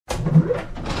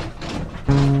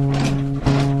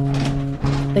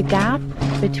The gap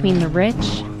between the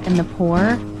rich and the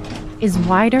poor is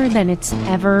wider than it's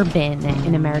ever been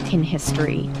in American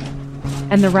history.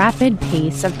 And the rapid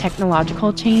pace of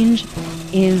technological change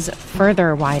is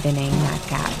further widening that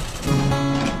gap.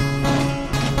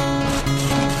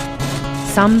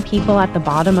 Some people at the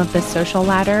bottom of the social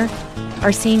ladder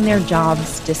are seeing their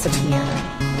jobs disappear,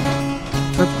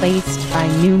 replaced by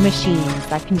new machines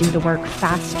that can do the work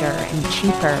faster and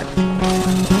cheaper.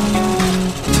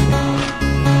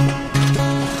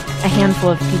 A handful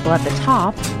of people at the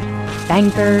top,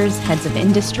 bankers, heads of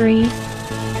industry,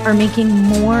 are making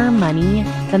more money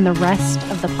than the rest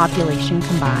of the population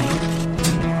combined.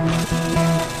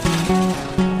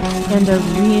 And a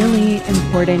really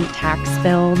important tax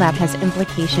bill that has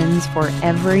implications for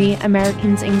every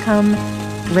American's income,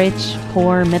 rich,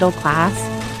 poor, middle class,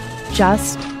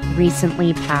 just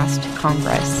recently passed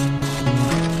Congress.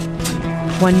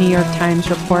 One New York Times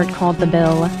report called the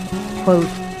bill, quote,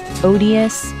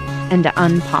 odious and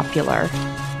unpopular.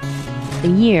 The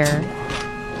year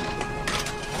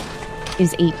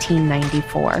is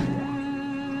 1894.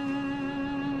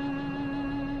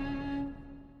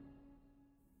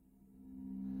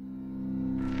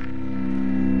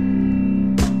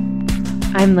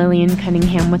 I'm Lillian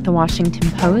Cunningham with The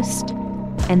Washington Post,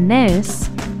 and this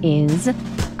is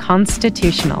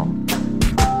Constitutional.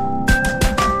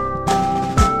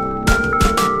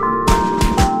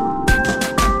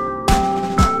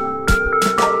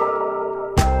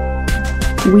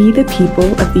 We, the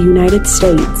people of the United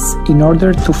States, in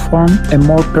order to form a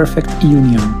more perfect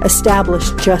union,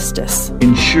 establish justice,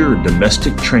 ensure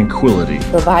domestic tranquility,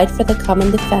 provide for the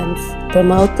common defense,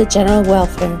 promote the general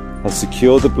welfare, and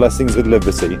secure the blessings of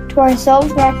liberty to ourselves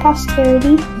and our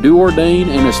posterity, do ordain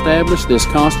and establish this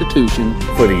Constitution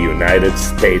for the United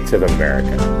States of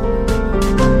America.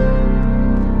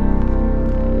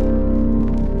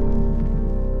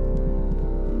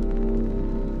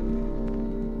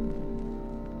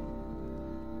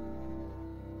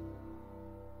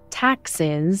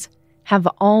 Taxes have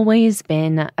always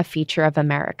been a feature of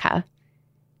America.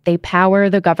 They power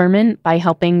the government by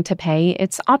helping to pay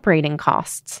its operating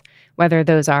costs, whether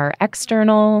those are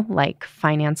external, like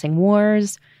financing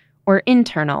wars, or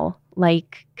internal,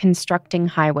 like constructing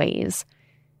highways.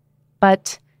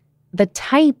 But the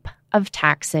type of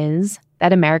taxes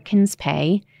that Americans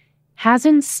pay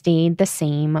hasn't stayed the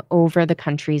same over the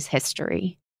country's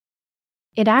history.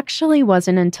 It actually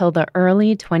wasn't until the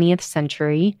early 20th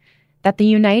century that the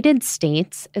United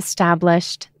States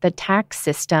established the tax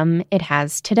system it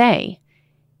has today,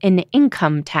 an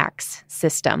income tax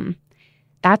system.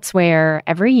 That's where,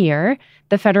 every year,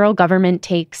 the federal government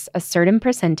takes a certain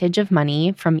percentage of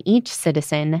money from each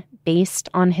citizen based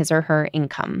on his or her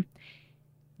income.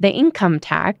 The income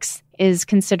tax is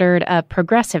considered a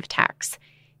progressive tax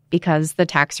because the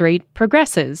tax rate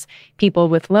progresses. People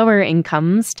with lower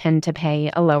incomes tend to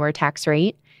pay a lower tax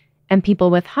rate, and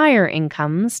people with higher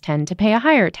incomes tend to pay a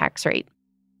higher tax rate.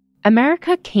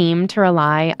 America came to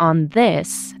rely on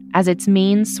this as its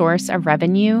main source of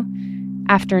revenue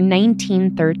after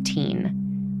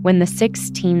 1913, when the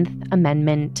 16th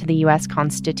Amendment to the U.S.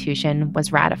 Constitution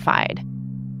was ratified.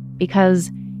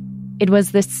 Because it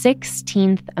was the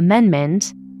 16th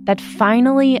Amendment that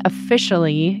finally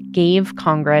officially gave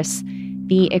Congress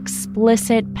the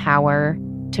explicit power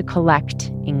to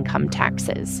collect income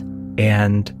taxes.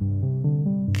 And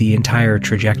the entire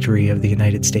trajectory of the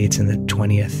United States in the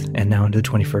 20th and now into the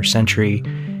 21st century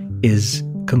is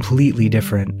completely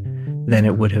different than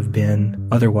it would have been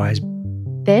otherwise.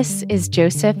 This is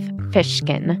Joseph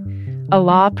Fishkin, a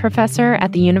law professor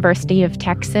at the University of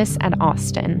Texas at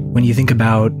Austin. When you think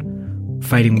about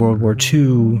fighting World War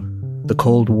II, the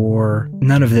Cold War,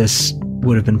 none of this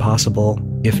would have been possible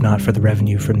if not for the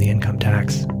revenue from the income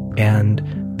tax. And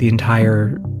the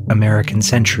entire American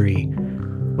century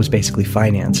was basically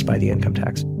financed by the income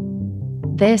tax.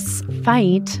 This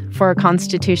fight for a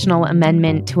constitutional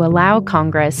amendment to allow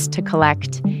Congress to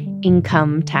collect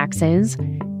income taxes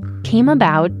came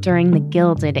about during the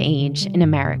Gilded Age in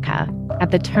America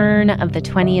at the turn of the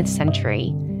 20th century,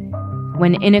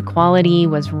 when inequality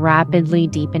was rapidly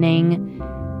deepening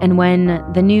and when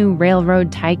the new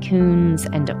railroad tycoons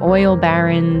and oil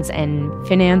barons and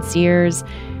financiers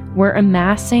were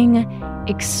amassing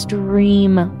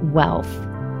extreme wealth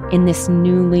in this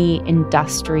newly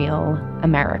industrial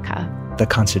America. The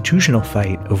constitutional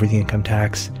fight over the income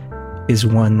tax is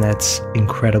one that's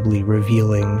incredibly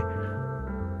revealing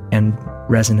and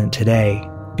resonant today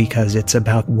because it's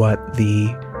about what the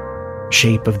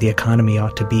shape of the economy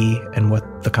ought to be and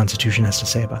what the Constitution has to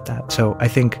say about that. So I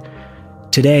think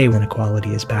Today, when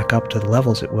inequality is back up to the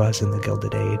levels it was in the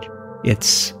Gilded Age,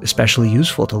 it's especially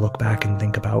useful to look back and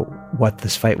think about what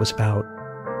this fight was about.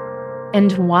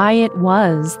 And why it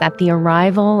was that the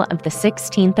arrival of the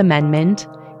 16th Amendment,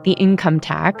 the income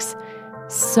tax,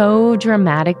 so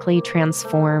dramatically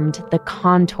transformed the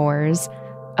contours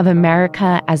of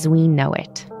America as we know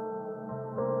it.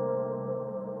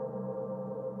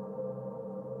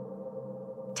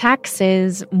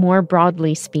 Taxes, more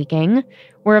broadly speaking,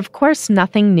 were of course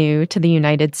nothing new to the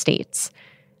United States.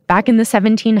 Back in the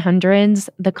 1700s,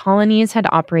 the colonies had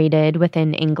operated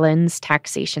within England's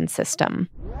taxation system.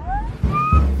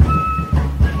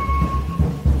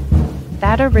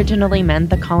 That originally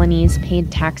meant the colonies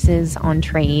paid taxes on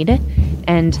trade,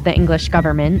 and the English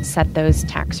government set those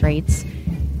tax rates,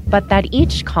 but that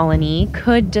each colony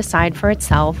could decide for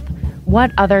itself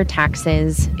what other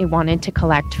taxes it wanted to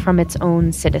collect from its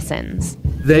own citizens.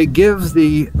 They give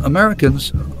the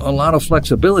Americans a lot of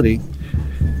flexibility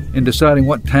in deciding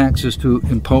what taxes to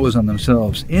impose on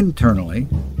themselves internally.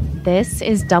 This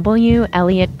is W.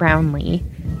 Elliott Brownlee,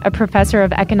 a professor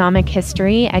of economic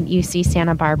history at UC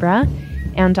Santa Barbara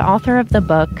and author of the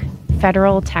book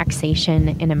Federal Taxation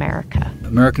in America.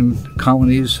 American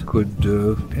colonies could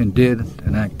and did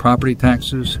enact property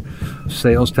taxes,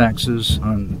 sales taxes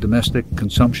on domestic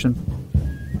consumption.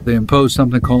 They imposed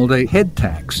something called a head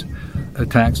tax, a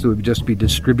tax that would just be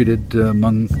distributed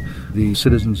among the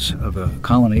citizens of a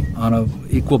colony on an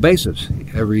equal basis.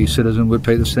 Every citizen would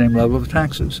pay the same level of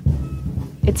taxes.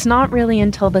 It's not really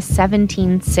until the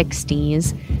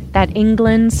 1760s that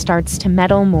England starts to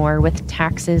meddle more with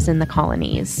taxes in the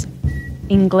colonies.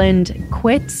 England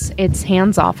quits its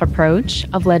hands-off approach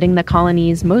of letting the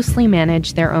colonies mostly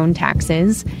manage their own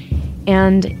taxes,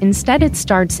 and instead it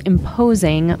starts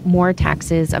imposing more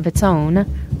taxes of its own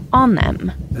on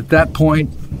them. At that point,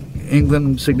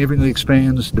 England significantly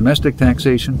expands domestic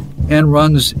taxation and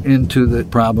runs into the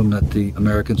problem that the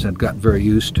Americans had gotten very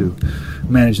used to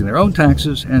managing their own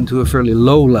taxes and to a fairly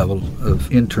low level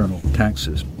of internal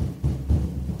taxes.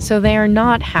 So they are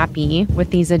not happy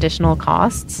with these additional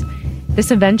costs. This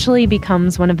eventually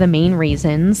becomes one of the main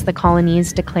reasons the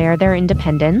colonies declare their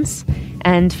independence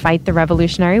and fight the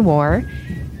Revolutionary War,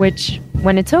 which,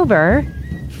 when it's over,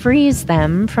 frees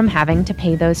them from having to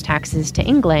pay those taxes to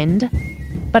England,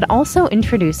 but also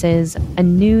introduces a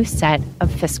new set of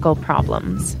fiscal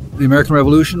problems. The American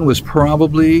Revolution was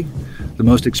probably the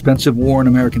most expensive war in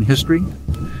American history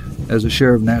as a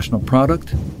share of national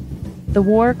product. The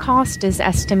war cost is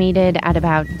estimated at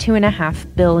about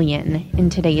 $2.5 billion in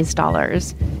today's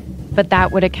dollars, but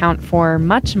that would account for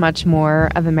much, much more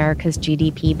of America's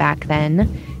GDP back then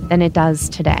than it does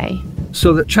today.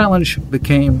 So the challenge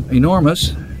became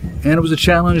enormous, and it was a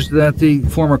challenge that the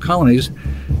former colonies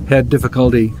had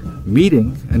difficulty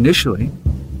meeting initially.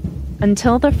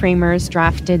 Until the framers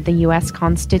drafted the U.S.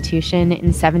 Constitution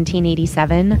in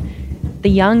 1787, the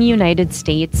young United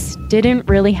States didn't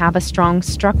really have a strong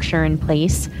structure in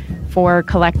place for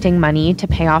collecting money to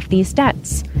pay off these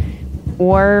debts,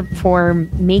 or for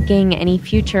making any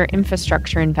future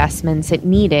infrastructure investments it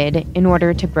needed in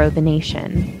order to grow the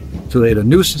nation. So they had a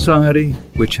new society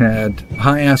which had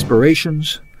high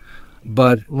aspirations,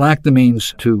 but lacked the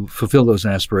means to fulfill those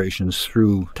aspirations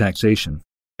through taxation.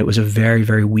 It was a very,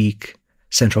 very weak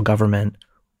central government.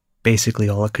 Basically,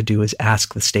 all it could do is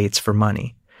ask the states for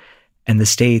money, and the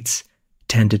states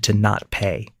tended to not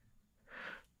pay.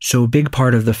 So a big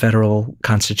part of the federal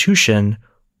constitution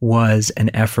was an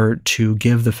effort to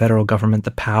give the federal government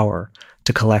the power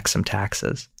to collect some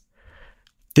taxes.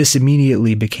 This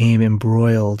immediately became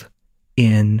embroiled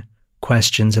in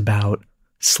questions about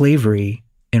slavery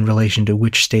in relation to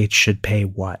which states should pay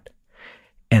what.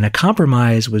 And a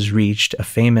compromise was reached, a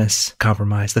famous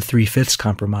compromise, the 3/5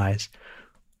 compromise,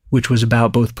 which was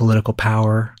about both political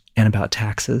power and about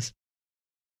taxes.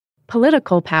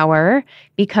 Political power,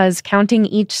 because counting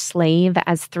each slave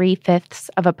as 3/5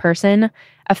 of a person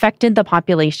affected the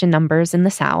population numbers in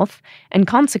the South, and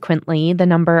consequently the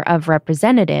number of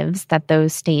representatives that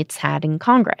those states had in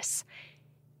Congress.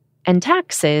 And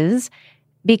taxes,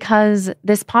 because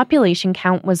this population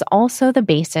count was also the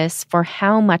basis for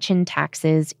how much in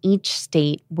taxes each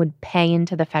state would pay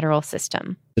into the federal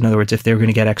system. In other words, if they were going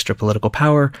to get extra political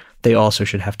power, they also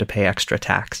should have to pay extra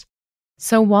tax.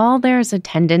 So while there's a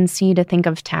tendency to think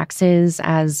of taxes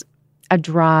as a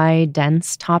dry,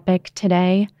 dense topic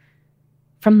today,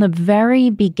 from the very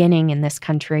beginning in this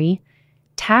country,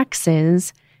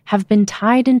 taxes have been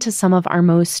tied into some of our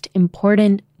most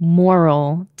important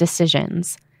moral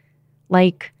decisions,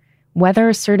 like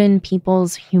whether certain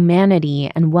people's humanity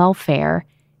and welfare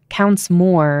counts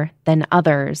more than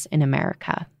others in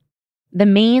America. The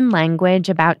main language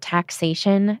about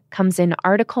taxation comes in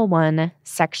Article 1,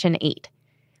 Section 8,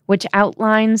 which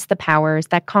outlines the powers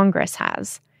that Congress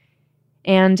has.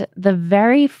 And the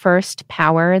very first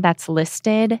power that's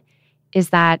listed is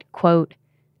that, quote,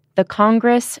 "The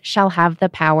Congress shall have the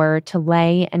power to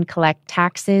lay and collect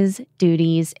taxes,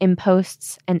 duties,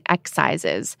 imposts, and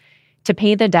excises, to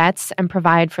pay the debts and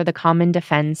provide for the common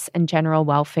defense and general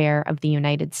welfare of the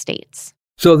United States."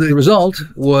 So the result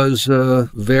was a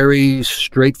very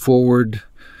straightforward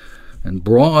and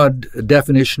broad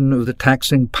definition of the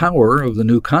taxing power of the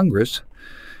new Congress.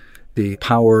 The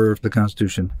power the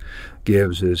Constitution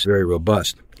gives is very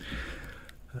robust.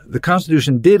 The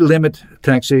Constitution did limit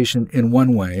taxation in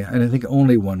one way, and I think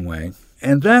only one way,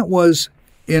 and that was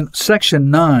in Section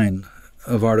 9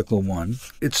 of Article 1.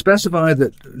 It specified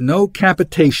that no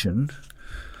capitation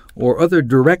or other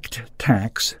direct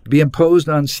tax be imposed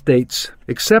on states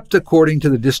except according to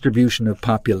the distribution of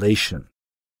population.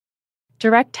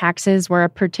 Direct taxes were a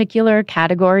particular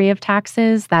category of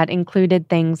taxes that included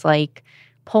things like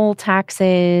poll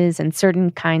taxes and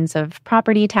certain kinds of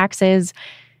property taxes.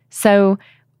 So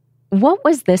what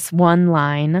was this one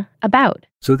line about?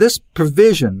 So this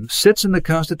provision sits in the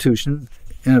Constitution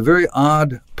in a very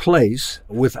odd place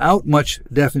without much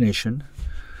definition,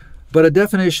 but a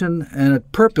definition and a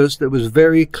purpose that was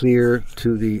very clear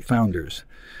to the founders.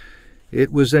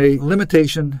 It was a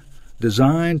limitation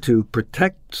designed to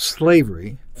protect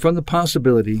slavery from the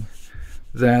possibility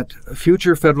that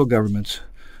future federal governments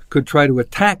could try to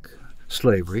attack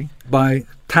slavery by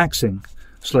taxing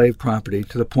slave property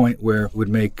to the point where it would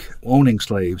make owning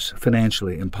slaves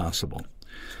financially impossible.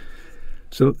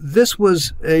 So this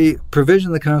was a provision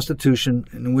of the Constitution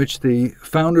in which the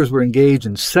founders were engaged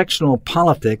in sectional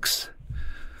politics,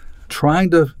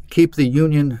 trying to keep the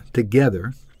Union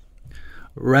together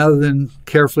rather than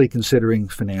carefully considering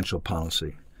financial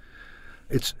policy.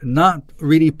 It's not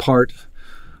really part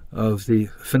of the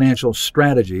financial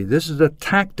strategy. This is a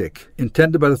tactic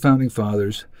intended by the Founding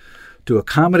Fathers to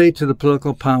accommodate to the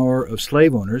political power of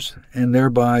slave owners and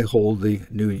thereby hold the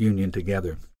new Union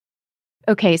together.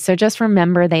 Okay, so just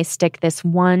remember they stick this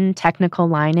one technical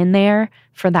line in there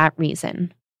for that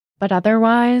reason. But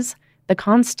otherwise, the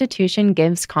Constitution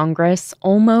gives Congress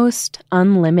almost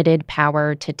unlimited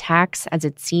power to tax as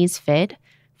it sees fit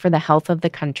for the health of the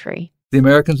country. The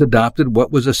Americans adopted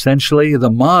what was essentially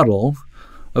the model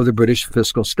of the British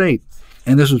fiscal state.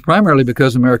 And this was primarily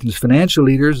because Americans' financial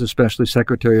leaders, especially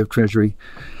Secretary of Treasury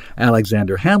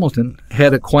Alexander Hamilton,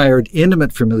 had acquired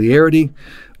intimate familiarity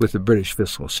with the British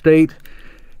fiscal state,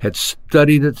 had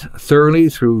studied it thoroughly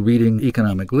through reading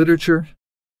economic literature.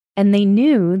 And they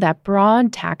knew that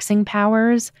broad taxing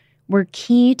powers were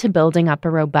key to building up a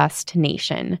robust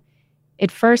nation.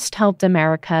 It first helped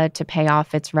America to pay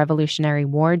off its Revolutionary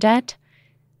War debt.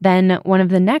 Then one of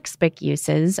the next big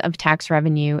uses of tax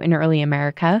revenue in early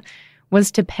America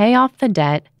was to pay off the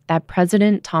debt that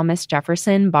President Thomas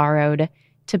Jefferson borrowed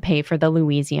to pay for the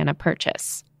Louisiana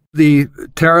Purchase. The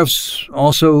tariffs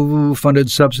also funded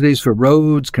subsidies for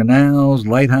roads, canals,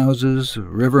 lighthouses,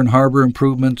 river and harbor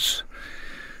improvements,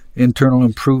 internal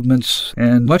improvements,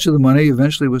 and much of the money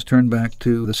eventually was turned back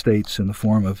to the states in the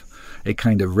form of a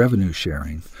kind of revenue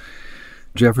sharing.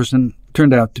 Jefferson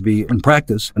turned out to be, in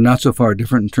practice, not so far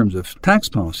different in terms of tax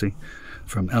policy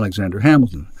from Alexander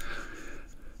Hamilton.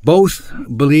 Both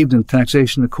believed in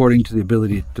taxation according to the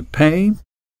ability to pay.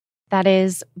 That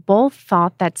is, both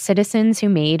thought that citizens who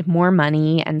made more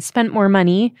money and spent more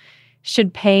money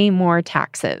should pay more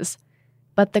taxes.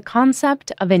 But the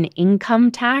concept of an income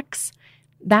tax,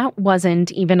 that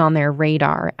wasn't even on their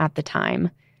radar at the time.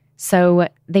 So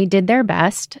they did their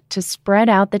best to spread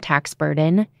out the tax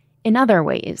burden in other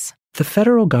ways. The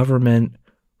federal government,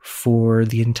 for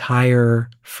the entire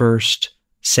first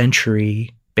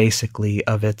century, basically,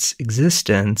 of its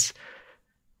existence,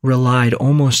 relied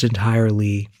almost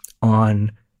entirely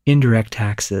on indirect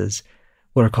taxes,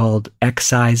 what are called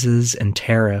excises and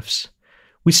tariffs.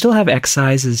 We still have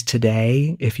excises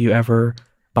today. If you ever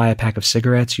buy a pack of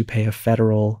cigarettes, you pay a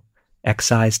federal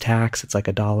excise tax. It's like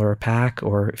 $1 a pack.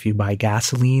 Or if you buy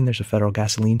gasoline, there's a federal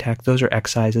gasoline tax. Those are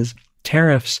excises.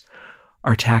 Tariffs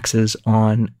are taxes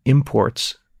on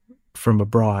imports from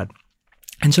abroad.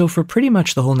 And so for pretty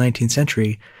much the whole 19th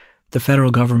century, the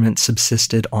federal government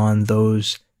subsisted on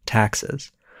those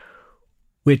taxes,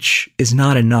 which is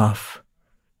not enough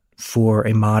for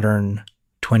a modern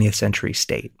 20th century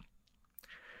state.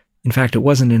 In fact, it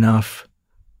wasn't enough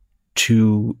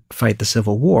to fight the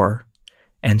Civil War.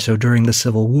 And so during the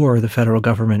Civil War, the federal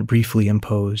government briefly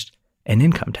imposed an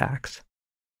income tax.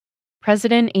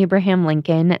 President Abraham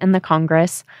Lincoln and the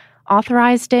Congress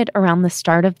authorized it around the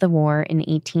start of the war in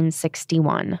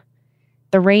 1861.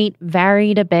 The rate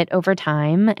varied a bit over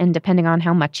time and depending on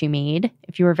how much you made.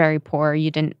 If you were very poor, you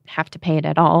didn't have to pay it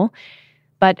at all.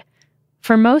 But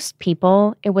for most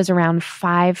people, it was around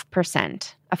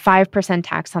 5%, a 5%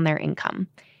 tax on their income.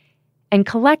 And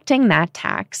collecting that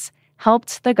tax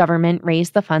helped the government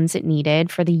raise the funds it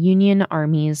needed for the Union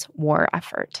Army's war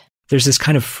effort. There's this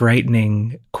kind of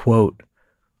frightening quote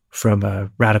from a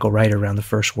radical writer around the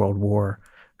First World War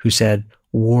who said,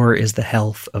 "War is the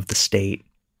health of the state."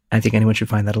 I think anyone should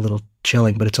find that a little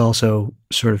chilling, but it's also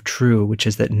sort of true, which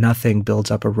is that nothing builds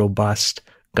up a robust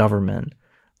government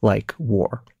like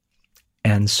war.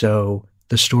 And so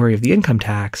the story of the income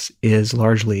tax is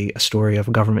largely a story of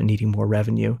a government needing more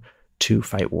revenue to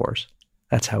fight wars.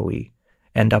 That's how we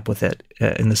end up with it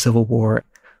in the Civil War.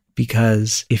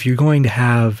 Because if you're going to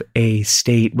have a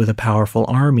state with a powerful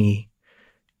army,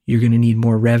 you're going to need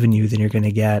more revenue than you're going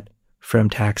to get from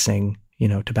taxing,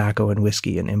 tobacco and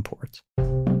whiskey and imports.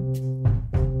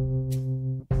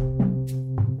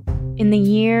 In the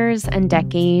years and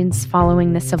decades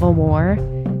following the Civil War,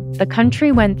 the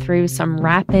country went through some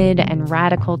rapid and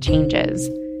radical changes.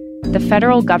 The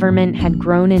federal government had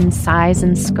grown in size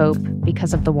and scope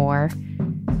because of the war,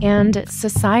 and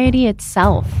society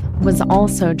itself was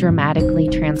also dramatically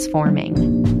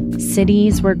transforming.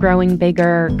 Cities were growing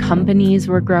bigger, companies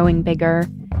were growing bigger.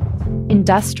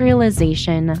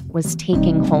 Industrialization was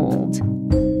taking hold,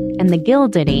 and the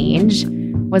Gilded Age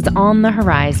was on the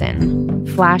horizon,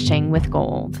 flashing with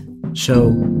gold.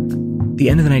 So the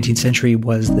end of the 19th century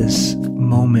was this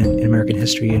moment in American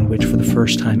history in which, for the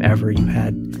first time ever, you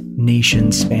had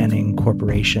nation-spanning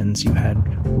corporations. You had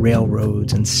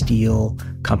railroads and steel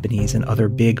companies and other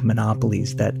big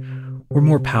monopolies that were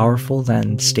more powerful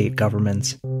than state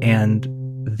governments, and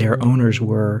their owners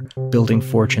were building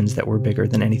fortunes that were bigger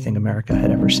than anything America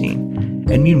had ever seen.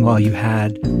 And meanwhile, you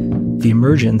had the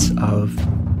emergence of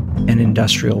an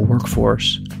industrial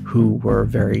workforce who were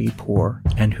very poor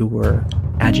and who were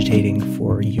agitating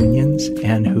for unions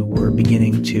and who were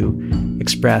beginning to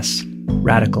express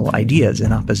radical ideas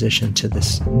in opposition to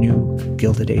this new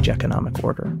Gilded Age economic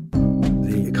order.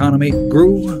 The economy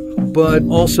grew, but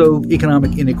also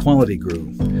economic inequality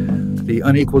grew. The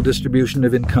unequal distribution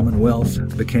of income and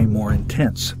wealth became more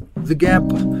intense. The gap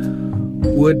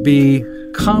would be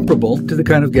comparable to the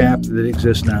kind of gap that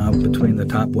exists now between the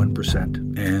top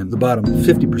 1% and the bottom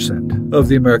 50% of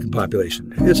the American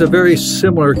population. It's a very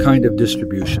similar kind of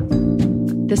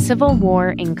distribution. The Civil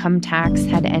War income tax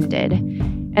had ended,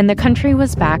 and the country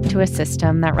was back to a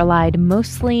system that relied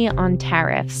mostly on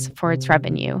tariffs for its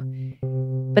revenue.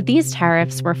 But these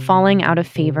tariffs were falling out of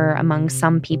favor among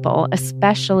some people,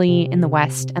 especially in the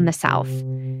West and the South.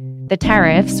 The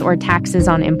tariffs, or taxes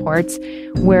on imports,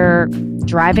 were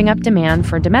driving up demand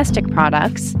for domestic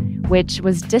products, which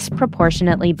was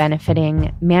disproportionately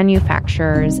benefiting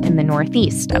manufacturers in the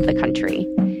Northeast of the country.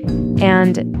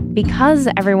 And because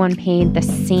everyone paid the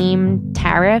same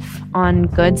tariff on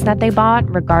goods that they bought,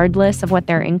 regardless of what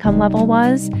their income level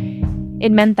was,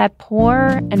 it meant that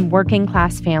poor and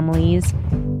working-class families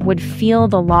would feel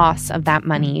the loss of that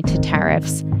money to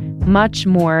tariffs much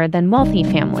more than wealthy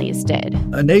families did.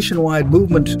 A nationwide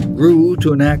movement grew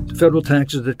to enact federal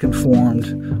taxes that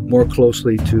conformed more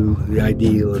closely to the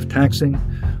ideal of taxing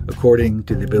according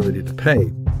to the ability to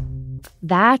pay.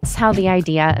 That's how the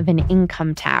idea of an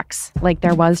income tax, like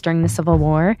there was during the Civil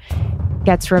War,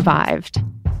 gets revived.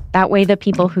 That way the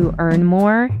people who earn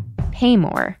more pay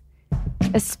more.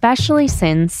 Especially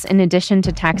since, in addition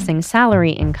to taxing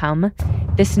salary income,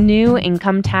 this new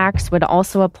income tax would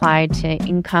also apply to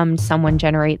income someone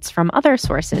generates from other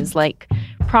sources like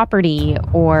property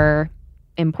or,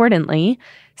 importantly,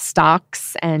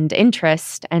 stocks and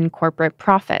interest and corporate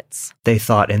profits. They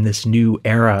thought in this new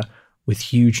era, with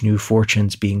huge new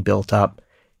fortunes being built up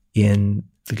in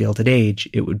the Gilded Age,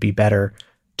 it would be better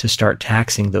to start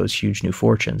taxing those huge new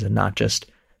fortunes and not just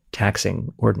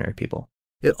taxing ordinary people.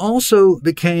 It also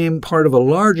became part of a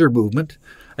larger movement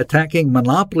attacking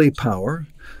monopoly power,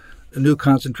 a new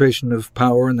concentration of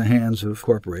power in the hands of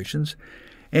corporations,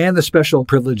 and the special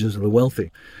privileges of the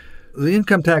wealthy. The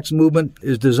income tax movement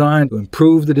is designed to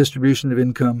improve the distribution of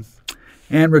income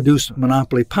and reduce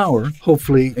monopoly power,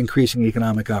 hopefully increasing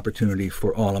economic opportunity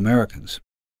for all Americans.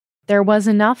 There was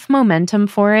enough momentum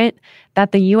for it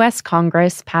that the U.S.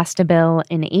 Congress passed a bill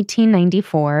in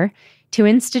 1894 to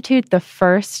institute the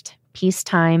first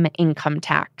peacetime income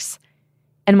tax.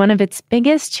 And one of its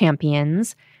biggest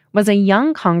champions was a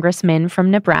young congressman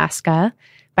from Nebraska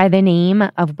by the name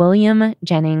of William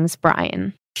Jennings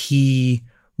Bryan. He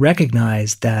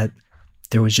recognized that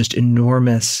there was just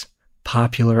enormous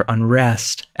popular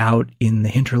unrest out in the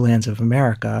hinterlands of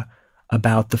America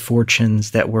about the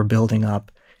fortunes that were building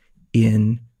up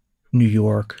in New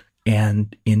York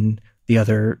and in the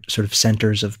other sort of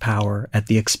centers of power at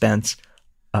the expense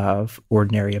of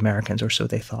ordinary Americans, or so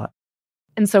they thought.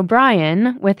 And so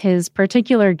Bryan, with his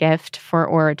particular gift for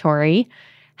oratory,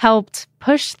 helped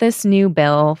push this new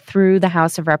bill through the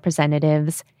House of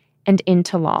Representatives and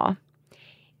into law.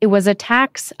 It was a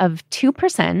tax of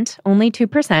 2%, only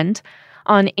 2%,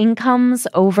 on incomes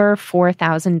over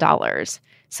 $4,000.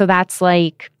 So that's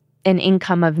like an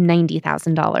income of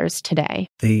 $90,000 today.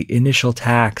 The initial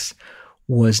tax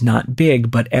was not big,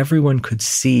 but everyone could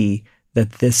see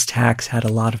that this tax had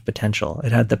a lot of potential.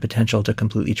 It had the potential to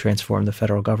completely transform the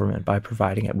federal government by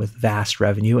providing it with vast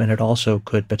revenue, and it also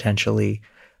could potentially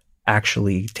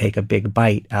actually take a big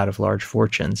bite out of large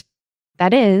fortunes.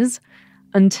 That is,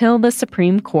 until the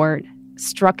Supreme Court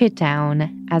struck it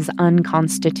down as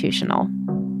unconstitutional.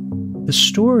 The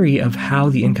story of how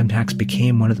the income tax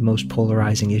became one of the most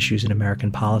polarizing issues in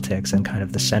American politics and kind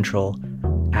of the central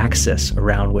axis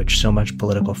around which so much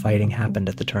political fighting happened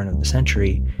at the turn of the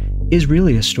century is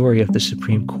really a story of the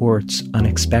Supreme Court's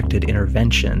unexpected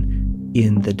intervention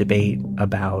in the debate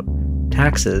about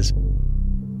taxes.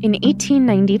 In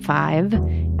 1895,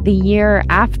 the year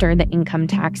after the income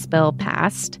tax bill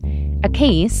passed, a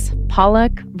case,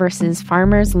 Pollock versus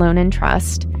Farmers Loan and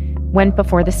Trust, went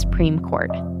before the Supreme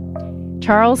Court.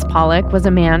 Charles Pollock was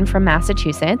a man from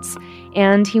Massachusetts,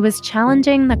 and he was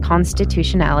challenging the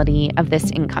constitutionality of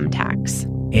this income tax.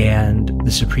 And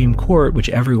the Supreme Court, which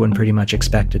everyone pretty much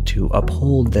expected to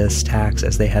uphold this tax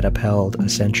as they had upheld a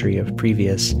century of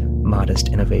previous modest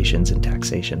innovations in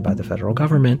taxation by the federal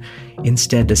government,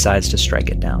 instead decides to strike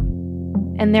it down.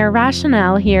 And their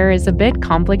rationale here is a bit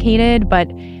complicated, but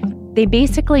they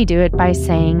basically do it by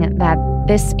saying that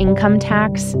this income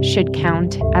tax should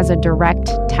count as a direct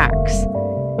tax.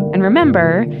 And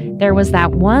remember, there was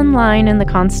that one line in the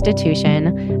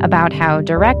Constitution about how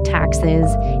direct taxes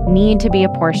need to be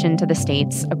apportioned to the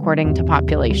states according to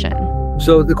population.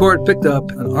 So the court picked up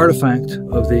an artifact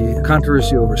of the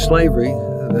controversy over slavery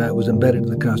that was embedded in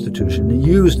the Constitution and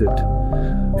used it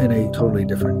in a totally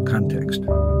different context.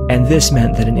 And this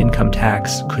meant that an income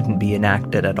tax couldn't be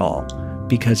enacted at all,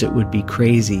 because it would be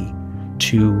crazy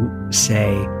to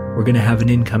say, we're going to have an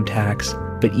income tax,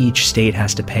 but each state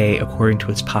has to pay according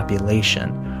to its population,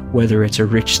 whether it's a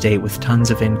rich state with tons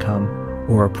of income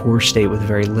or a poor state with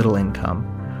very little income.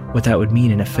 What that would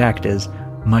mean, in effect, is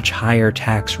much higher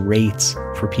tax rates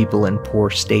for people in poor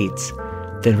states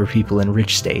than for people in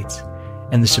rich states.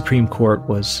 And the Supreme Court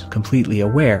was completely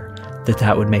aware that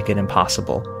that would make it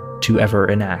impossible to ever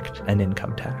enact an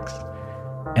income tax.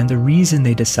 And the reason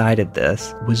they decided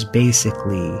this was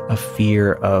basically a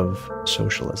fear of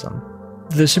socialism.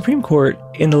 The Supreme Court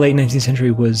in the late 19th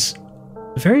century was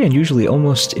very unusually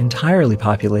almost entirely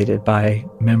populated by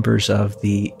members of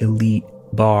the elite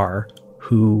bar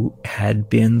who had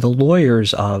been the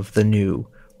lawyers of the new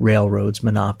railroads,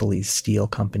 monopolies, steel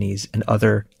companies, and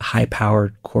other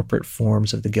high-powered corporate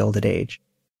forms of the Gilded Age.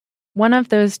 One of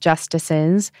those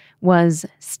justices was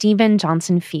Stephen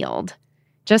Johnson Field.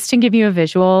 Just to give you a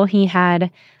visual, he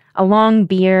had a long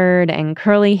beard and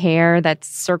curly hair that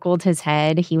circled his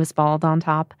head. He was bald on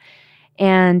top.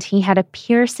 And he had a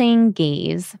piercing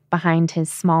gaze behind his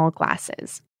small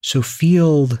glasses. So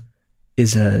Field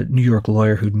is a New York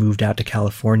lawyer who'd moved out to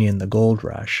California in the gold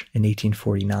rush in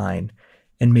 1849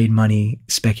 and made money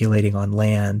speculating on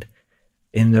land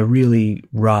in the really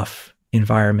rough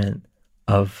environment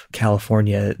of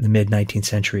California in the mid-19th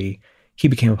century. He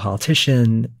became a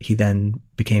politician. He then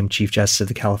became Chief Justice of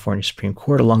the California Supreme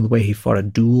Court. Along the way, he fought a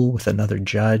duel with another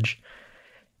judge.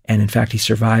 And in fact, he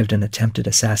survived an attempted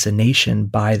assassination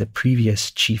by the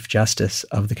previous Chief Justice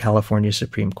of the California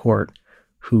Supreme Court,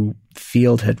 who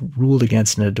Field had ruled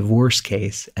against in a divorce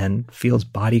case, and Field's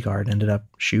bodyguard ended up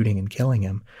shooting and killing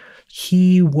him.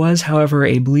 He was, however,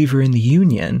 a believer in the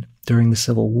Union during the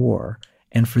Civil War.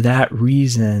 And for that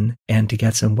reason, and to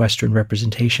get some Western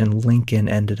representation, Lincoln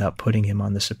ended up putting him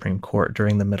on the Supreme Court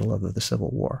during the middle of the Civil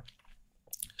War.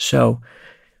 So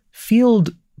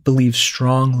Field believed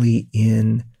strongly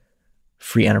in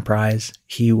free enterprise.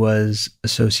 He was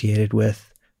associated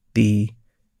with the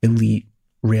elite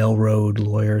railroad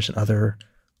lawyers and other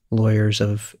lawyers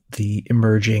of the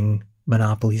emerging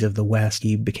monopolies of the West.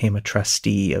 He became a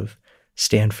trustee of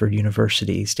Stanford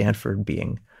University, Stanford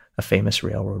being a famous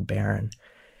railroad baron.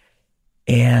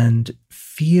 And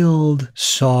Field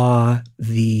saw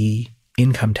the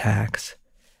income tax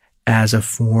as a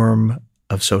form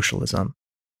of socialism.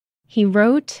 He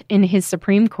wrote in his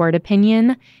Supreme Court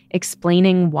opinion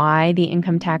explaining why the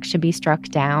income tax should be struck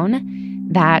down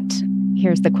that,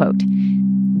 here's the quote,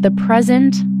 "The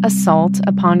present assault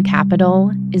upon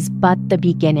capital is but the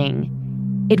beginning.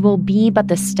 It will be but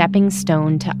the stepping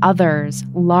stone to others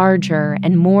larger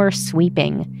and more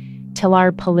sweeping, till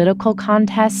our political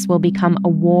contests will become a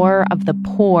war of the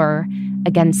poor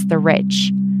against the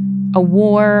rich, a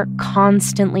war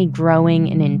constantly growing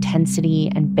in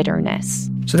intensity and bitterness."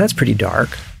 So that's pretty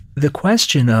dark. The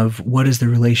question of what is the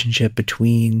relationship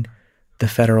between the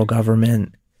federal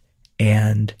government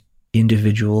and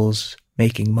individuals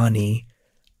making money,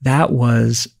 that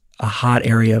was a hot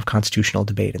area of constitutional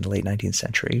debate in the late 19th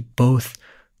century. Both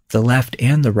the left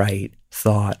and the right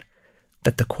thought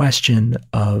that the question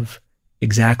of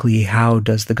exactly how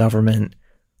does the government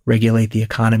regulate the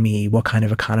economy, what kind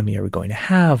of economy are we going to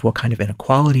have, what kind of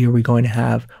inequality are we going to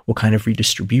have, what kind of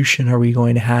redistribution are we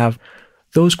going to have,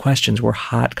 those questions were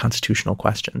hot constitutional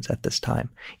questions at this time,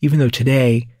 even though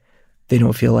today they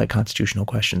don't feel like constitutional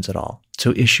questions at all.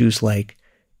 So issues like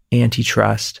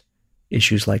antitrust,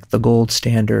 issues like the gold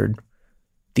standard,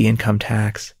 the income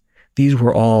tax, these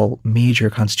were all major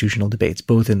constitutional debates,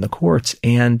 both in the courts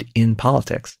and in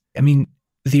politics. I mean,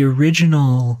 the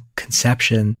original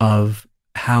conception of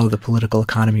how the political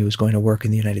economy was going to work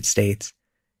in the United States,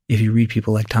 if you read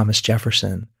people like Thomas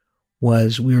Jefferson,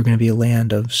 was we were going to be a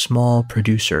land of small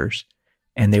producers,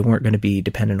 and they weren't going to be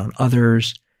dependent on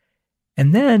others.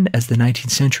 And then as the 19th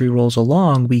century rolls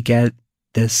along, we get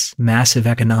this massive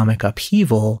economic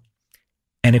upheaval,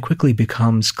 and it quickly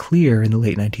becomes clear in the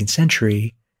late 19th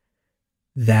century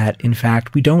that, in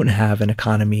fact, we don't have an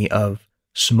economy of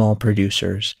small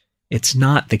producers. It's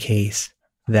not the case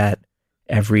that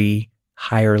every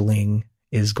hireling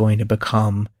is going to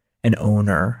become an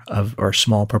owner of or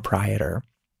small proprietor.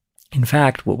 In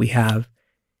fact, what we have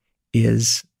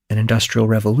is an industrial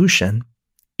revolution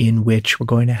in which we're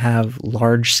going to have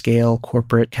large-scale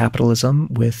corporate capitalism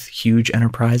with huge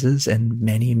enterprises and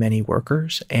many, many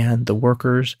workers, and the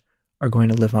workers are going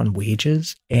to live on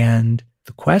wages. And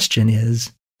the question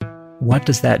is, what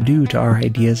does that do to our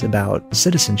ideas about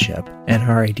citizenship and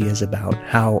our ideas about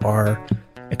how our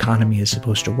economy is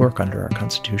supposed to work under our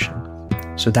Constitution?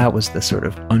 So that was the sort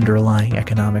of underlying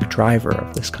economic driver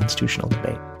of this constitutional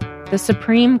debate. The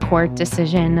Supreme Court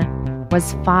decision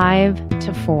was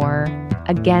 5-4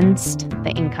 against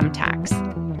the income tax.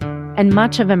 And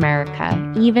much of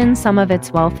America, even some of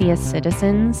its wealthiest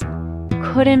citizens,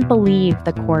 couldn't believe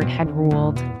the court had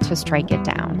ruled to strike it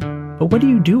down. But what do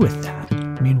you do with that?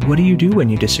 I mean, what do you do when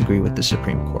you disagree with the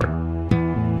Supreme Court?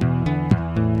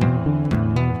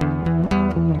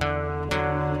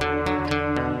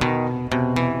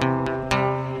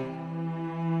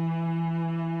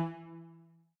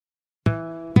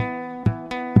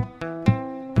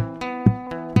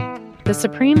 The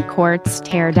Supreme Court's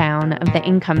teardown of the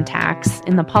income tax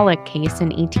in the Pollock case in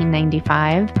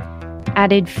 1895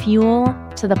 added fuel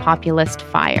to the populist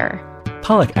fire.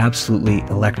 Pollock absolutely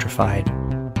electrified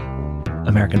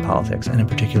American politics, and in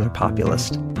particular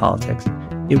populist politics.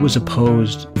 It was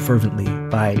opposed fervently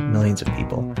by millions of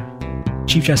people.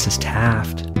 Chief Justice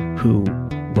Taft, who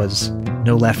was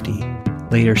no lefty,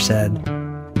 later said,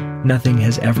 "Nothing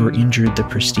has ever injured the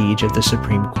prestige of the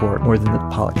Supreme Court more than the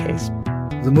Pollock case."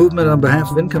 The movement on behalf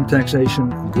of income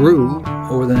taxation grew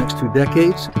over the next 2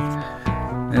 decades,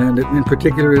 and in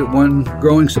particular it won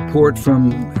growing support from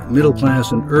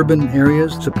middle-class and urban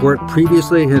areas. Support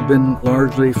previously had been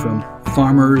largely from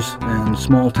farmers and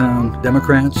small-town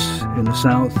Democrats in the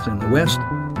South and the West.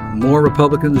 More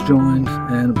Republicans joined,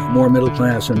 and more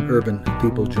middle-class and urban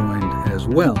people joined as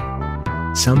well.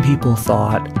 Some people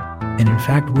thought, and in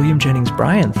fact William Jennings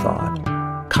Bryan thought,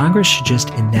 Congress should just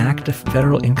enact a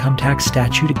federal income tax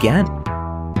statute again.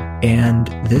 And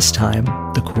this time,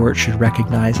 the court should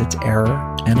recognize its error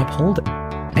and uphold it.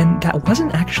 And that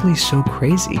wasn't actually so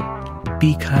crazy,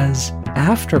 because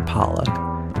after Pollock,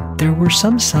 there were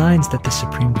some signs that the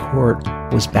Supreme Court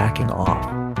was backing off.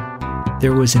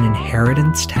 There was an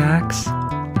inheritance tax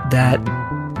that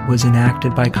was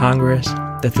enacted by Congress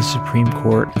that the Supreme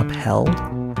Court upheld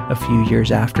a few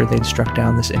years after they'd struck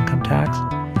down this income tax.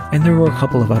 And there were a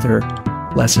couple of other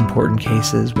less important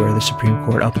cases where the Supreme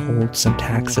Court upholds some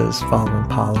taxes following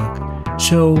Pollock.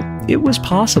 So it was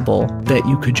possible that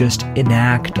you could just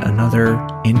enact another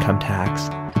income tax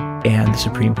and the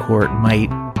Supreme Court might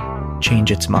change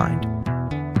its mind.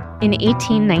 In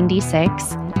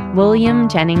 1896, William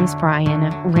Jennings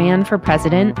Bryan ran for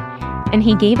president, and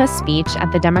he gave a speech at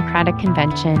the Democratic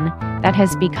Convention that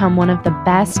has become one of the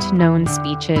best-known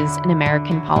speeches in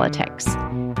American politics.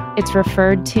 It's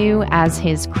referred to as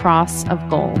his Cross of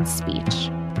Gold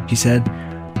speech. He said,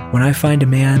 "When I find a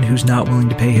man who's not willing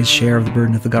to pay his share of the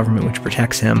burden of the government which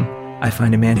protects him, I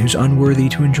find a man who's unworthy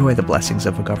to enjoy the blessings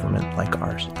of a government like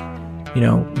ours." You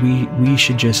know, we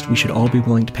should all be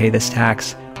willing to pay this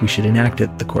tax. We should enact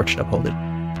it. The court should uphold it.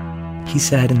 He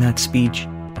said in that speech,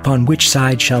 "Upon which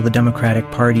side shall the Democratic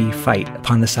Party fight?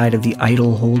 Upon the side of the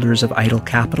idle holders of idle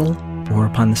capital, or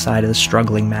upon the side of the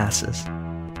struggling masses?"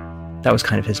 That was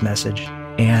kind of his message.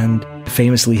 And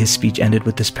famously, his speech ended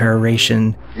with this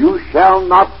peroration, "You shall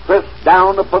not press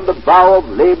down upon the brow of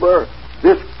labor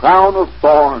this crown of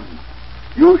thorns.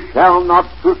 You shall not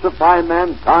crucify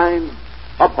mankind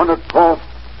upon a cross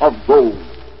of gold."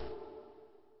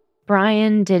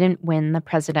 Bryan didn't win the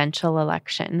presidential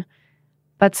election,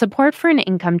 but support for an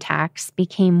income tax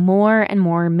became more and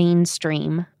more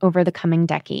mainstream over the coming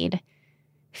decade.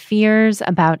 Fears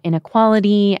about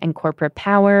inequality and corporate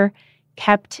power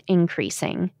kept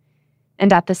increasing.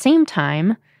 And at the same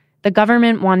time, the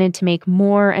government wanted to make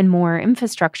more and more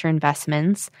infrastructure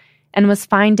investments and was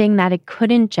finding that it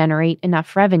couldn't generate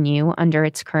enough revenue under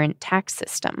its current tax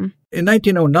system. In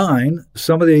 1909,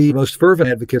 some of the most fervent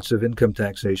advocates of income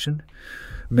taxation,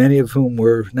 many of whom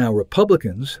were now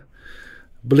Republicans,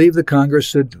 believed that Congress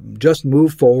should just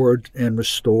move forward and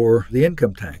restore the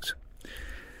income tax.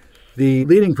 The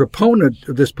leading proponent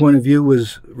of this point of view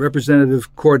was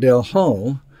Representative Cordell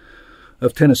Hull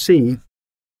of Tennessee.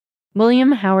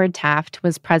 William Howard Taft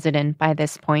was president by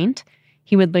this point.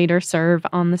 He would later serve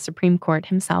on the Supreme Court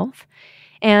himself.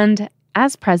 And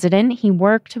as president, he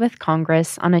worked with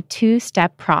Congress on a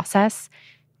two-step process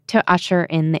to usher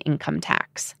in the income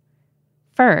tax.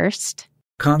 First,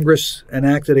 Congress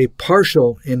enacted a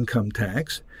partial income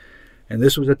tax, and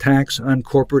this was a tax on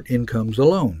corporate incomes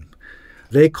alone.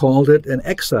 They called it an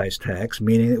excise tax,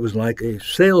 meaning it was like a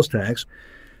sales tax.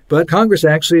 But Congress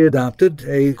actually adopted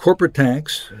a corporate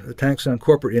tax, a tax on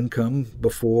corporate income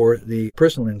before the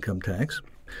personal income tax.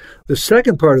 The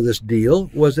second part of this deal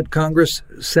was that Congress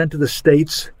sent to the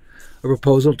states a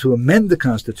proposal to amend the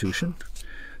Constitution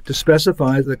to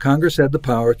specify that Congress had the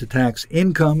power to tax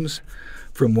incomes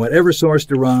from whatever source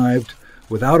derived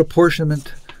without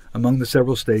apportionment among the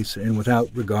several states and without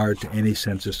regard to any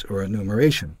census or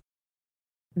enumeration.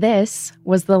 This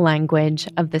was the language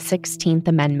of the 16th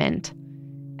Amendment.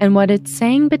 And what it's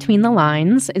saying between the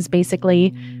lines is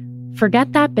basically,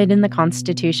 forget that bit in the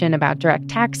Constitution about direct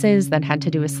taxes that had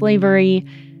to do with slavery.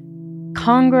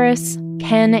 Congress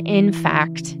can, in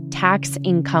fact, tax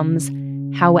incomes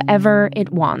however it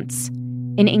wants.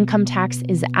 An income tax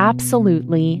is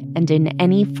absolutely and in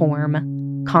any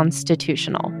form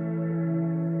constitutional.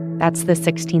 That's the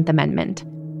 16th Amendment.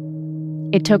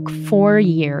 It took 4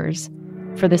 years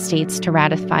for the states to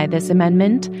ratify this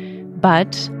amendment,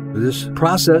 but this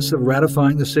process of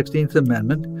ratifying the 16th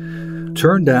Amendment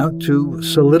turned out to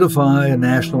solidify a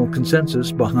national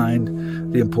consensus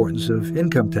behind the importance of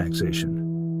income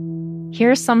taxation.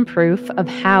 Here's some proof of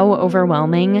how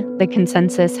overwhelming the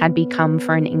consensus had become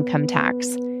for an income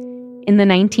tax. In the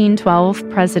 1912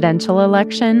 presidential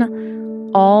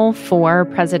election, all 4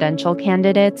 presidential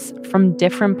candidates from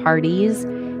different parties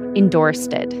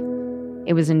endorsed it.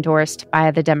 It was endorsed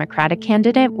by the Democratic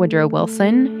candidate, Woodrow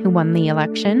Wilson, who won the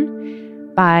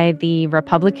election, by the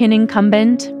Republican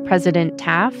incumbent, President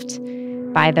Taft,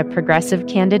 by the progressive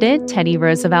candidate, Teddy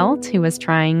Roosevelt, who was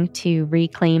trying to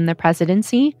reclaim the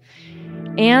presidency,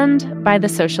 and by the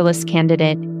socialist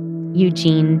candidate,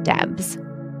 Eugene Debs.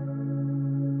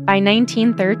 By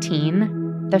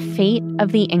 1913, the fate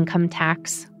of the income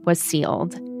tax was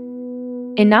sealed.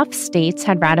 Enough states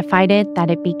had ratified it that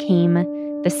it became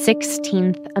the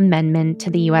 16th Amendment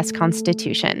to the U.S.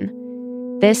 Constitution.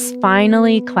 This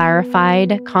finally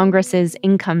clarified Congress's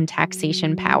income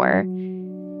taxation power.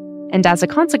 And as a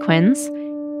consequence,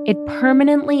 it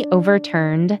permanently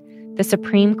overturned the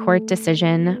Supreme Court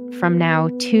decision from now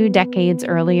 2 decades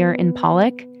earlier in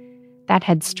Pollock that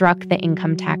had struck the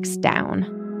income tax down.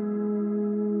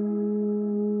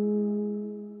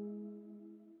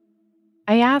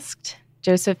 I asked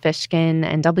Joseph Fishkin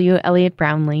and W. Elliott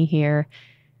Brownlee here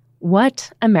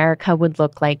what America would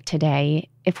look like today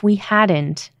if we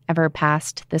hadn't ever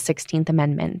passed the 16th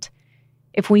Amendment,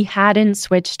 if we hadn't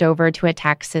switched over to a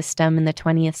tax system in the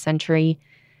 20th century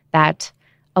that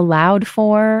allowed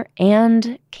for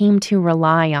and came to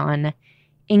rely on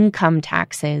income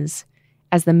taxes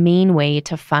as the main way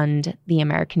to fund the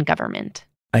American government.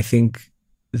 I think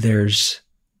there's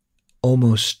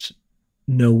almost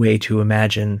no way to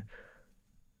imagine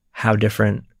how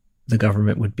different the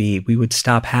government would be. We would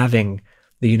stop having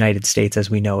the United States as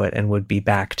we know it and would be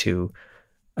back to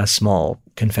a small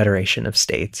confederation of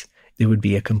states. It would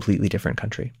be a completely different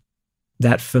country.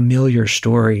 That familiar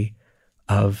story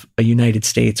of a United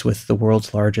States with the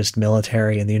world's largest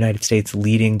military and the United States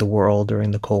leading the world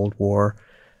during the Cold War,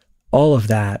 all of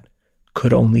that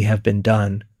could only have been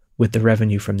done with the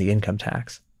revenue from the income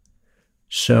tax.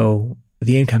 So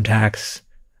the income tax,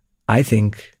 I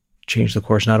think, changed the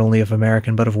course not only of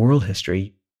American but of world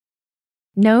history.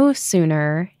 No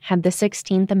sooner had the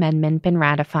 16th Amendment been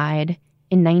ratified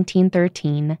in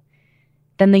 1913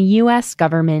 than the U.S.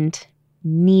 government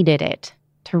needed it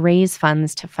to raise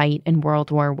funds to fight in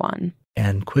World War I.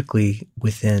 And quickly,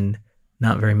 within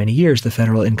not very many years, the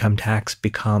federal income tax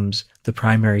becomes the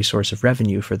primary source of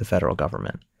revenue for the federal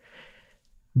government.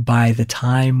 By the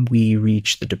time we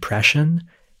reach the Depression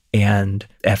and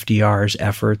FDR's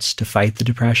efforts to fight the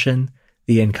Depression,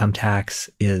 the income tax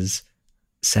is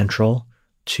central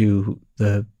to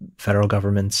the federal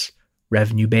government's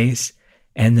revenue base,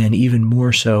 and then even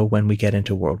more so when we get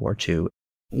into World War II.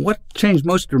 What changed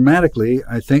most dramatically,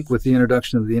 I think, with the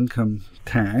introduction of the income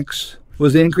tax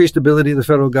was the increased ability of the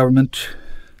federal government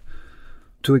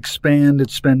to expand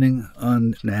its spending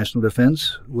on national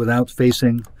defense without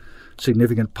facing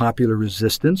significant popular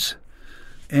resistance.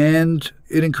 And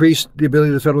it increased the ability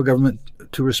of the federal government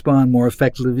to respond more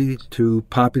effectively to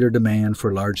popular demand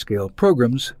for large-scale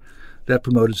programs that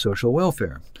promoted social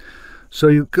welfare. So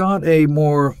you've got a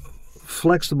more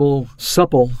flexible,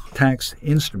 supple tax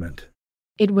instrument.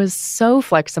 It was so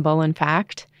flexible, in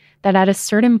fact, that at a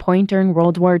certain point during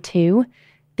World War II,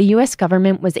 the U.S.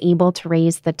 government was able to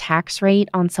raise the tax rate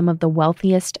on some of the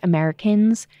wealthiest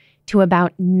Americans to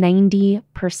about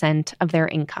 90% of their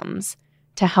incomes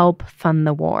to help fund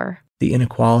the war. The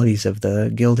inequalities of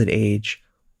the Gilded Age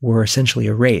were essentially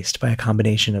erased by a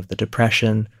combination of the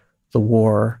Depression, the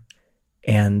war,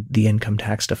 and the income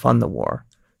tax to fund the war,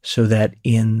 so that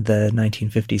in the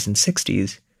 1950s and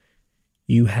 60s,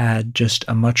 you had just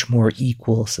a much more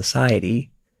equal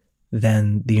society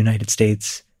than the United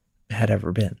States had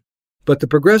ever been. But the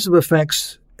progressive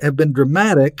effects have been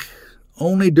dramatic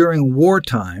only during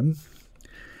wartime,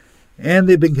 and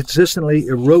they've been consistently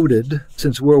eroded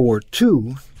since World War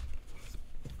II,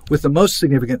 with the most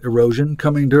significant erosion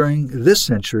coming during this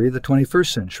century, the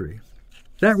 21st century.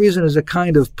 That reason is a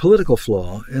kind of political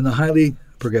flaw in the highly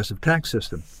progressive tax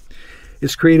system.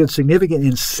 It's created significant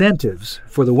incentives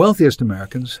for the wealthiest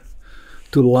Americans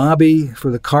to lobby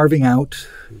for the carving out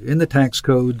in the tax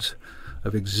codes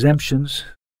of exemptions.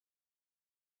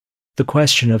 The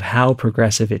question of how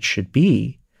progressive it should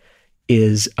be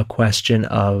is a question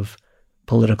of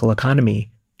political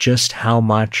economy. Just how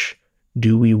much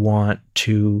do we want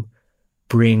to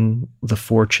bring the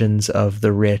fortunes of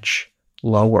the rich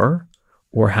lower,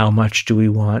 or how much do we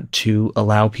want to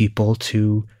allow people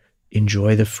to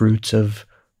enjoy the fruits of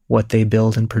what they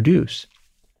build and produce?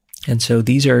 And so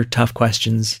these are tough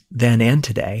questions then and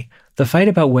today. The fight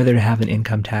about whether to have an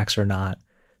income tax or not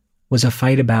was a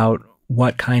fight about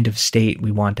what kind of state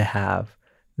we want to have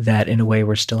that in a way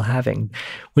we're still having.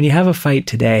 When you have a fight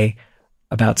today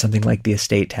about something like the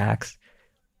estate tax,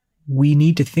 we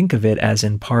need to think of it as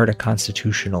in part a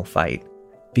constitutional fight,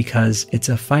 because it's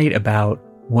a fight about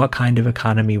what kind of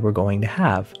economy we're going to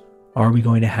have. Are we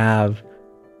going to have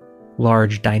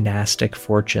large dynastic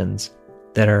fortunes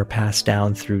that are passed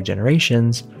down through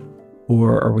generations,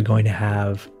 or are we going to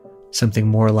have something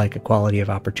more like equality of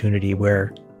opportunity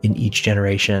where in each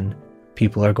generation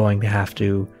people are going to have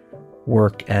to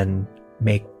work and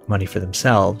make money for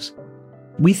themselves?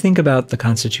 We think about the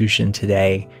Constitution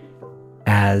today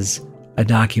as a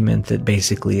document that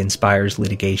basically inspires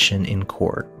litigation in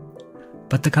court.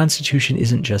 But the Constitution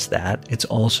isn't just that. It's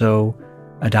also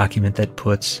a document that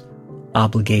puts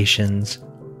obligations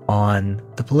on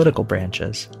the political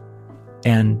branches.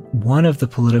 And one of the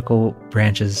political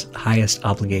branch's highest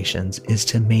obligations is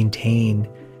to maintain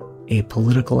a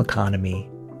political economy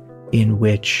in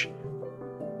which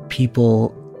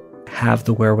people have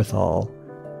the wherewithal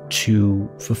to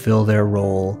fulfill their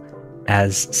role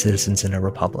as citizens in a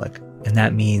republic. And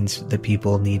that means that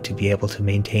people need to be able to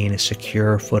maintain a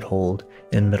secure foothold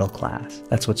in middle class.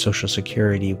 That's what Social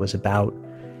Security was about,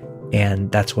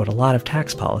 and that's what a lot of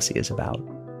tax policy is about.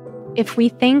 If we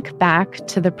think back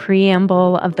to the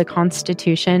preamble of the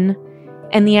Constitution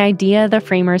and the idea the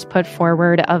framers put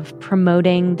forward of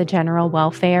promoting the general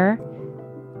welfare,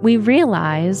 we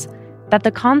realize that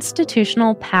the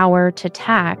constitutional power to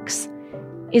tax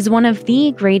is one of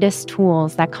the greatest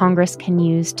tools that Congress can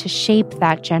use to shape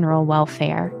that general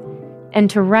welfare and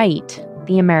to write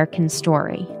the American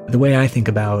story. The way I think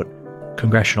about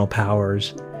congressional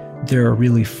powers, there are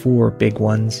really four big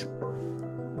ones.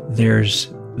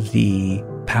 There's the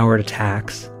power to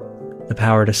tax, the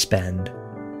power to spend,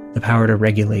 the power to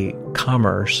regulate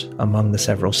commerce among the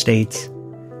several states,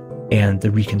 and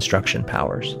the Reconstruction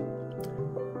powers.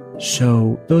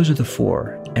 So those are the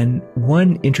four. And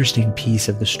one interesting piece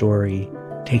of the story,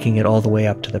 taking it all the way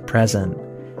up to the present,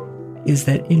 is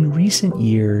that in recent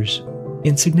years,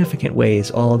 in significant ways,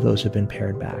 all of those have been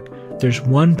pared back. There's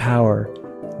one power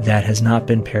that has not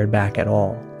been pared back at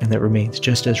all, and that remains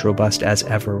just as robust as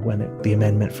ever when the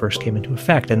amendment first came into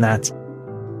effect, and that's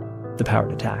the power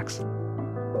to tax.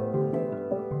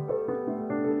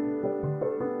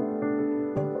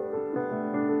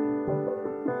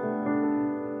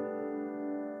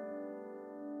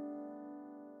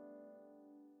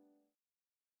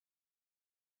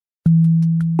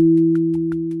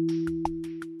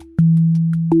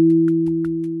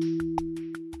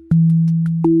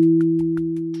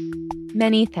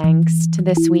 Many thanks to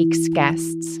this week's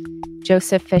guests: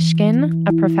 Joseph Fishkin,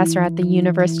 a professor at the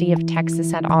University of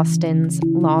Texas at Austin's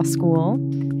Law School,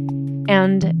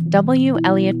 and W.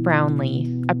 Elliott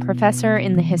Brownlee, a professor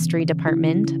in the History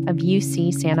Department of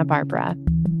UC Santa Barbara.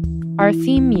 Our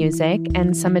theme music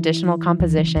and some additional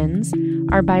compositions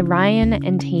are by Ryan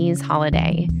and Taze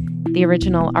Holiday. The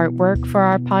original artwork for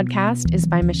our podcast is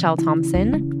by Michelle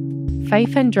Thompson.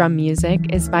 Fife and drum music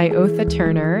is by Otha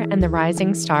Turner and the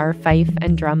Rising Star Fife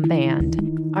and Drum Band.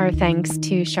 Our thanks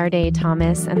to Sharday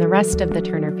Thomas and the rest of the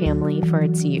Turner family for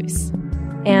its use.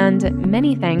 And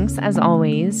many thanks, as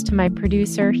always, to my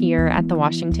producer here at The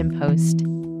Washington Post,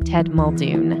 Ted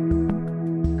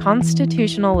Muldoon.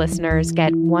 Constitutional listeners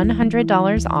get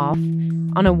 $100 off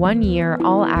on a 1-year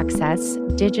all-access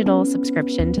digital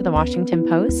subscription to The Washington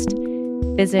Post.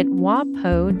 Visit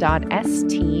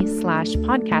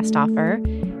wapo.st/podcast offer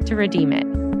to redeem it.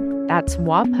 That's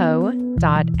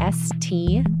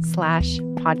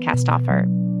wapo.st/podcast offer.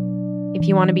 If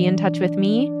you want to be in touch with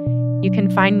me, you can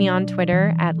find me on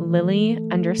Twitter at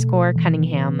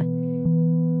Lily_Cunningham.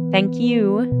 Thank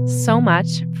you so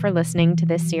much for listening to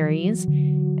this series,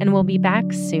 and we'll be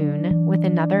back soon with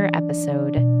another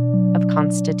episode of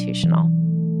Constitutional.